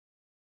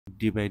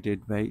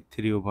divided by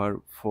 3 over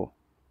 4.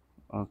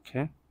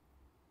 Okay,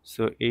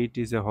 so 8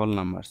 is a whole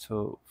number,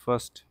 so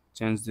first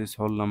change this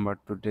whole number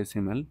to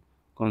decimal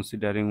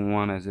considering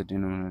 1 as a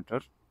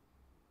denominator.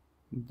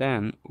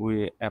 Then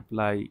we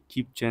apply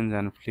keep change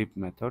and flip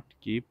method.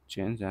 Keep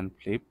change and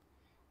flip,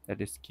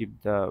 that is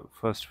keep the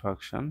first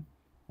fraction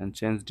and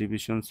change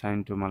division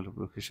sign to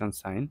multiplication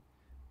sign,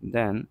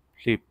 then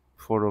flip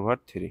 4 over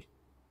 3.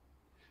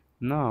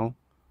 Now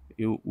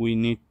we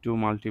need to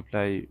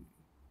multiply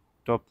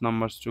top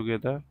numbers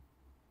together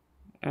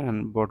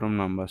and bottom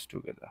numbers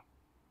together.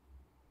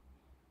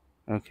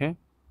 Okay,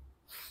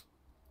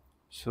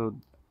 so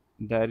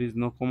there is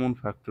no common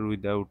factor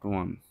without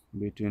 1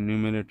 between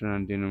numerator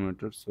and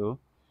denominator, so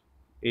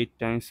 8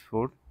 times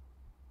 4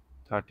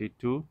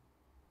 32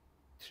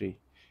 3.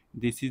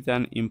 This is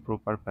an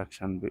improper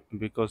fraction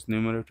because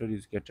numerator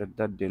is greater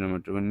than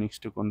denominator. We need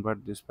to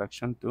convert this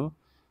fraction to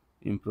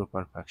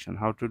improper fraction.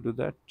 How to do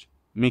that?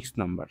 Mixed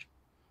number.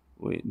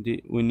 We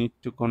need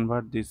to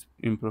convert this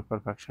improper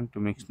fraction to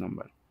mixed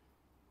number.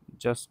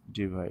 Just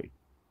divide.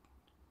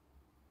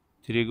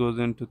 3 goes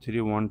into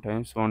 3 1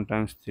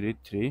 times 3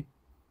 3,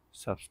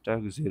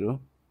 subtract 0,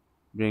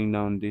 bring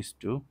down these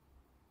 2.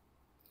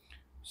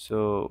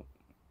 So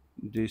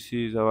this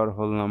is our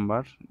whole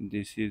number,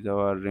 this is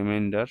our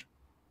remainder,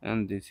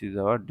 and this is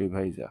our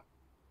divisor.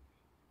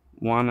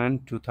 1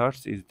 and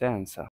 2/3 is the answer.